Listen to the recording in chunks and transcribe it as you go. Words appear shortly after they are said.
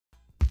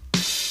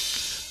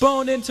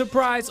Bone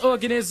Enterprise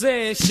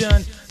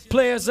Organization,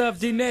 players of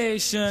the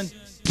nation.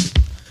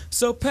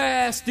 So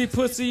pass the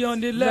pussy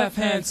on the left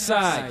hand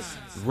side,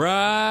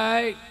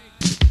 right?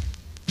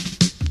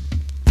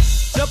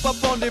 Jump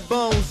up on the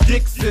bones,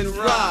 Dixon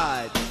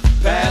ride.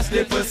 Pass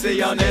the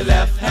pussy on the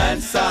left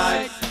hand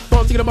side.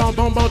 Bone to the bone,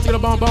 bone, bone to the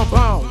bone, bone,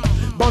 bone.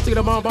 Bone to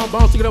the bone, bone,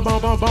 bone to the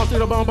bone, bone, bone to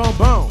the bone, bone,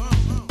 bone.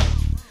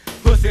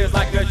 Pussy's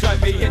like a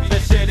drug, me hit the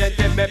shit and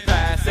then me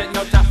pass it.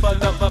 No time for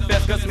love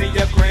affairs, cause me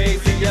a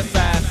crazy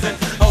assassin.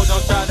 Oh,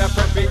 don't try to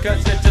hurt me, cause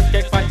you just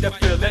can't fight the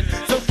feeling.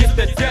 So get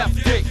the death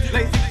dick,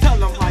 lazy, tell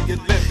them how you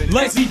living.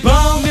 Lazy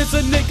Bone is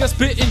a nigga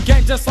spitting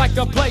game just like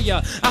a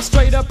player. I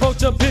straight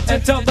approach a bitch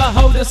and tell the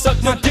hoe to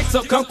suck my dick,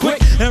 so come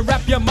quick and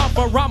wrap your mouth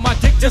around my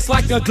dick just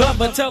like a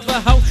glover. Tell the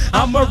hoe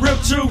I'm a real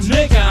true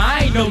nigga,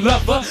 I ain't no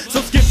lover.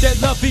 So skip that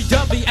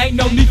lovey-dovey, ain't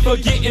no need for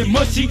getting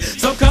mushy.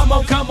 So come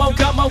on, come on,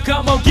 come on,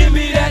 come on, give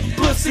me that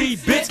pussy,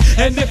 bitch.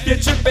 And if you're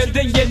trippin',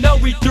 then you know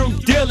we through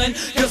dealing.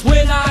 Cause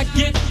when I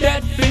get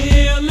that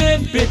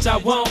feeling, bitch, I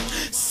want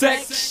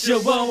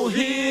sexual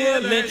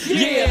healing.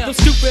 Yeah, the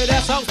stupid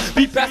assholes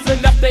be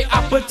passing up their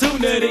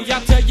opportunity.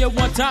 I'll tell you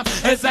one time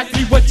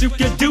exactly what you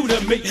can do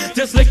to me.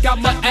 Just lick out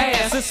my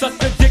ass and suck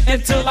the dick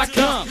until I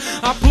come.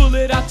 I pull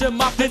it out your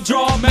mouth and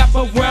draw a map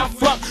of where I'm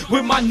from.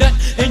 With my nut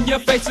in your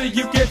face so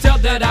you can tell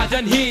that I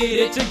done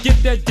hit it. You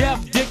get the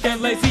deaf dick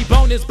and Lazy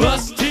Bone is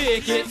bus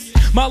tickets.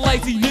 My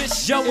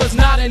laziness show is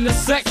not in the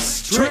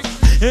sex trick.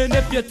 And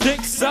if you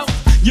think so,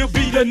 you'll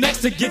be the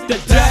next to get the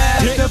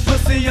death dick. Pass the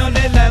pussy on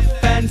the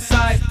left hand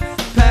side.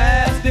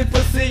 Pass the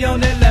pussy on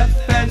the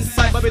left hand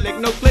side. Baby, lick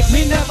no click.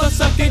 Me never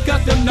suck it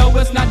cause them know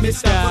it's not me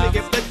style.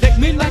 Give the dick.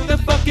 Me like to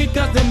fuck it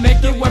cause they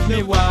make it worth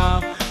me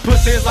while.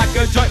 Pussy's like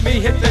a joint, me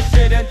hit the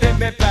shit and then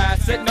me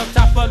pass it. No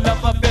time for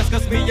love affairs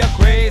cause me a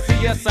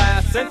crazy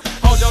assassin.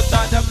 Oh, don't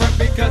try to hurt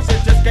me cause you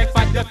just can't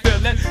fight the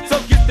feeling.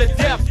 So get the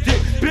death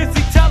dick,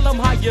 busy, tell them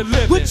how you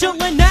living. We're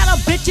chillin' at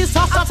a bitch's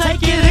house, I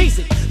take it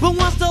easy. But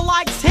once the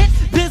lights hit,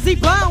 Busy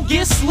Bone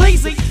gets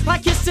sleazy.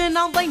 Like kissing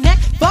on their neck,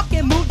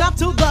 fucking move down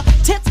to the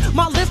tits.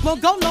 My lips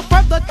won't go no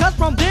further, cause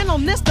from then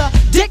on this the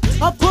dick.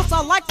 Of course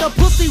I like the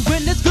pussy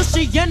when it's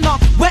gushy and all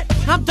wet.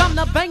 I'm done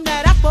to bang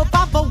that ass for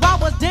 5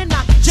 hours, then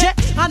I jet.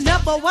 I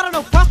never wanted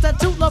no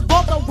prostitute, love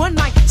all the one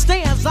night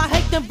stands. I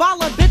hate them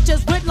baller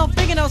bitches with no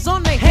fingernails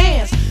on their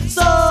hands.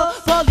 So,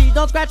 please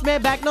don't scratch me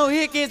back, no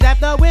hickeys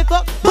after we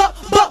fuck.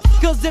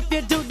 Cause if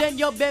you do, then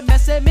you'll be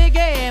messing me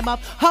game up.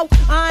 Ho,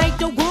 I ain't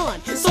the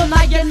one, so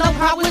now you know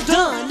how it's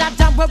done. Not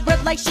down with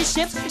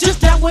relationships,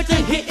 just down with the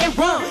hit and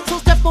run. So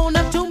step on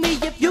up to me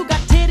if you got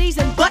titties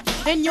and butt,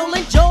 and you'll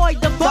enjoy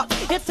the fuck.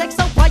 It takes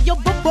a while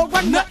before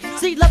I nut.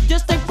 See, love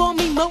just ain't for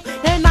me, mo,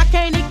 and I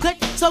can't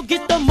click. So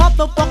get the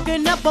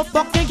motherfucking never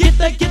fucking get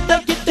the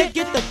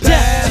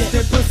Pass the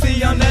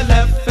pussy on the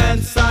left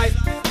hand side.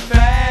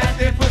 Pass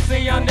the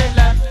pussy on the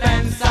left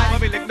hand side.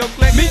 Baby, lick no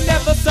click. Me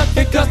never suck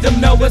it cause them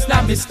know it's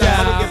not me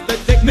style.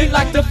 Me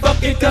like to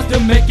fuck it cause they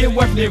make it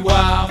worth me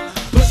while.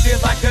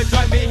 Pussy's like a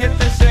joint, me hit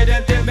the shit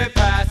and then me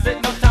pass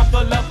it. No time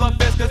for love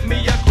affairs cause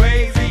me a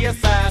crazy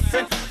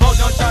assassin. Oh,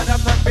 don't try to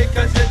hurt me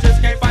cause you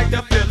just can't fight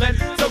the feeling.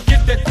 So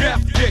get the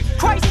death dick.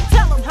 Crazy,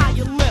 tell them how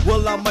you live.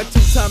 Well, I'm a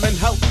two-time and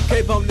hoe.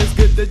 K-Bone is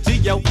good to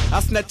G.O. I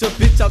snatch a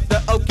bitch out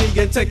the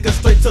okie and take her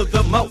straight to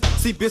the mo.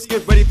 See, bitch,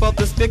 get ready for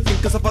the sticking,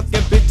 cause I'm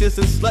fucking bitches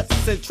and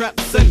sluts and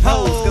traps and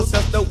hoes. Cause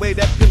that's the way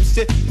that pimp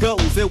shit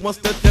goes. It wants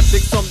the death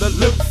dicks on the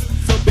loose.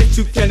 So, bitch,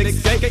 you can't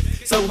escape it.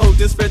 So, hold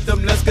this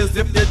rhythm less, cause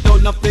if you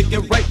don't, I'm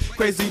thinking right.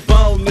 Crazy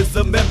Bone is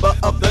a member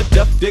of the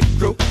Death Dick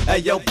crew. Hey,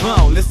 yo,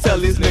 Bone, let's tell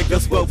these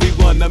niggas what we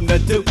want them to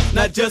do.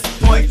 Now just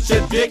point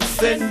your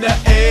dicks in the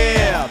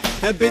air.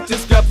 And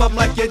bitches grab them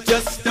like you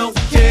just don't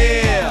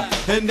care.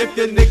 And if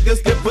your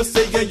niggas get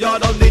pussy and y'all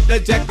don't need to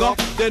jack off,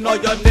 then all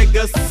your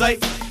niggas say,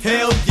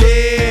 hell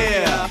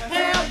yeah.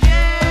 Hell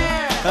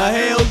yeah.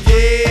 Hell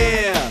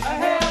yeah.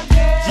 Hell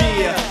yeah.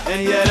 Yeah,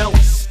 and you don't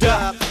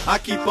stop. I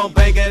keep on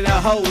banging the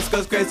hoes,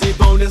 cause Crazy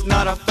Bone is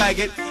not a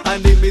faggot. I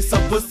need me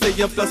some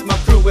pussy and plus my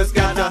crew is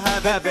gotta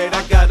have it.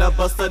 I gotta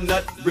bust a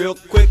nut real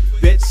quick,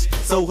 bitch.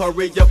 So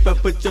hurry up and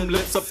put your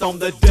lips up on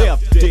the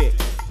death dick.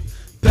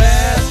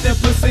 Pass the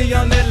pussy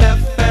on the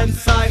left hand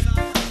side.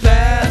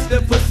 Pass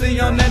the pussy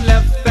on the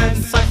left hand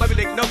side. Baby,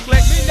 lick no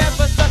click. Me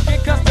never suck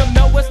it cause them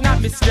know it's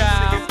not me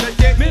style.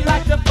 Me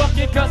like to fuck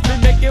it cause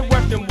we make it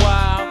worth them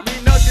while. Me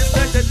know just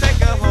let to take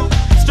a hoe.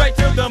 Straight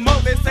to the mo,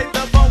 they say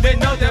the bone, they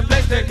know their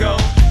place to go.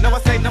 Now I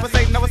say, now I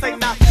say, now I say,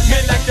 now. Me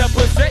like the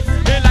pussy,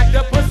 me like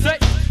the pussy.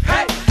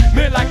 Hey,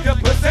 me like the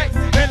pussy,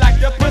 me like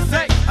the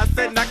pussy. I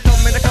said, now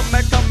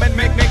come and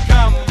make me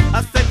come.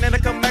 I said, now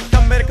come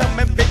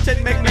and bitch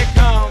and make me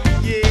come.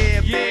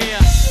 Yeah, Yeah.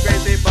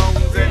 Crazy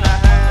Bones in the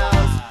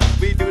house.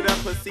 We do the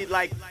pussy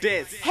like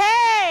this.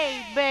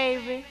 Hey,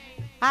 baby,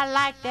 I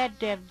like that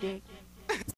deaf dick.